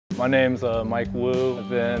My name's Mike Wu. I've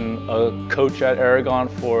been a coach at Aragon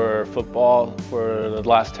for football for the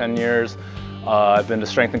last 10 years. I've been a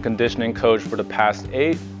strength and conditioning coach for the past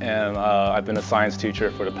 8, and I've been a science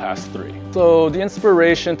teacher for the past 3. So the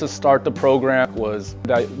inspiration to start the program was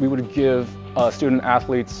that we would give student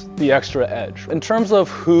athletes the extra edge. In terms of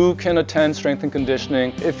who can attend strength and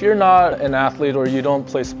conditioning, if you're not an athlete or you don't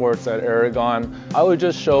play sports at Aragon, I would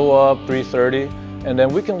just show up 3:30 and then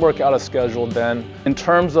we can work out a schedule then. In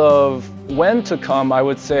terms of when to come, I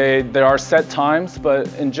would say there are set times, but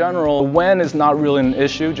in general, when is not really an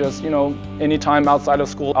issue. Just, any time outside of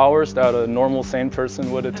school hours that a normal sane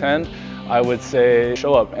person would attend, I would say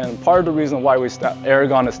show up. And part of the reason why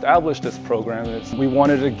Aragon established this program is we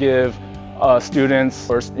wanted to give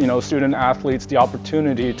students or student athletes the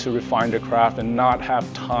opportunity to refine their craft and not have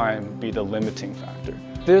time be the limiting factor.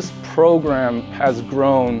 This program has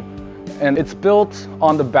grown, and it's built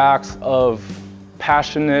on the backs of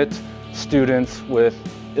passionate students with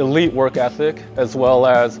elite work ethic, as well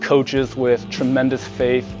as coaches with tremendous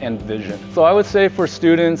faith and vision. So I would say for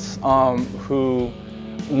students who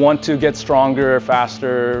want to get stronger,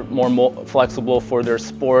 faster, more flexible for their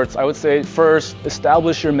sports, I would say first,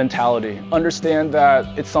 establish your mentality. Understand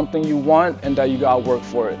that it's something you want and that you gotta work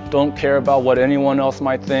for it. Don't care about what anyone else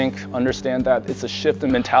might think. Understand that it's a shift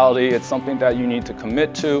in mentality. It's something that you need to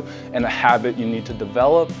commit to and a habit you need to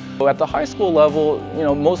develop. So at the high school level,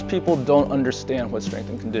 most people don't understand what strength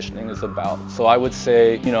and conditioning is about. So I would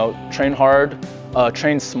say, train hard,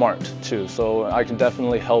 train smart too. So I can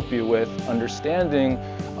definitely help you with understanding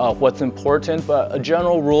what's important, but a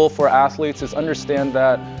general rule for athletes is understand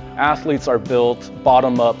that athletes are built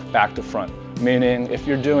bottom up, back to front. Meaning if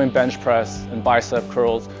you're doing bench press and bicep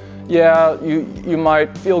curls, yeah, you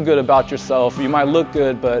might feel good about yourself, you might look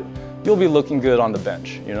good, but you'll be looking good on the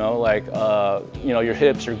bench, your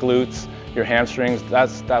hips, your glutes, your hamstrings,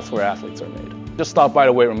 that's where athletes are made. Just stop by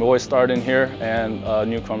the weight room. We always start in here, and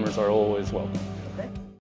newcomers are always welcome.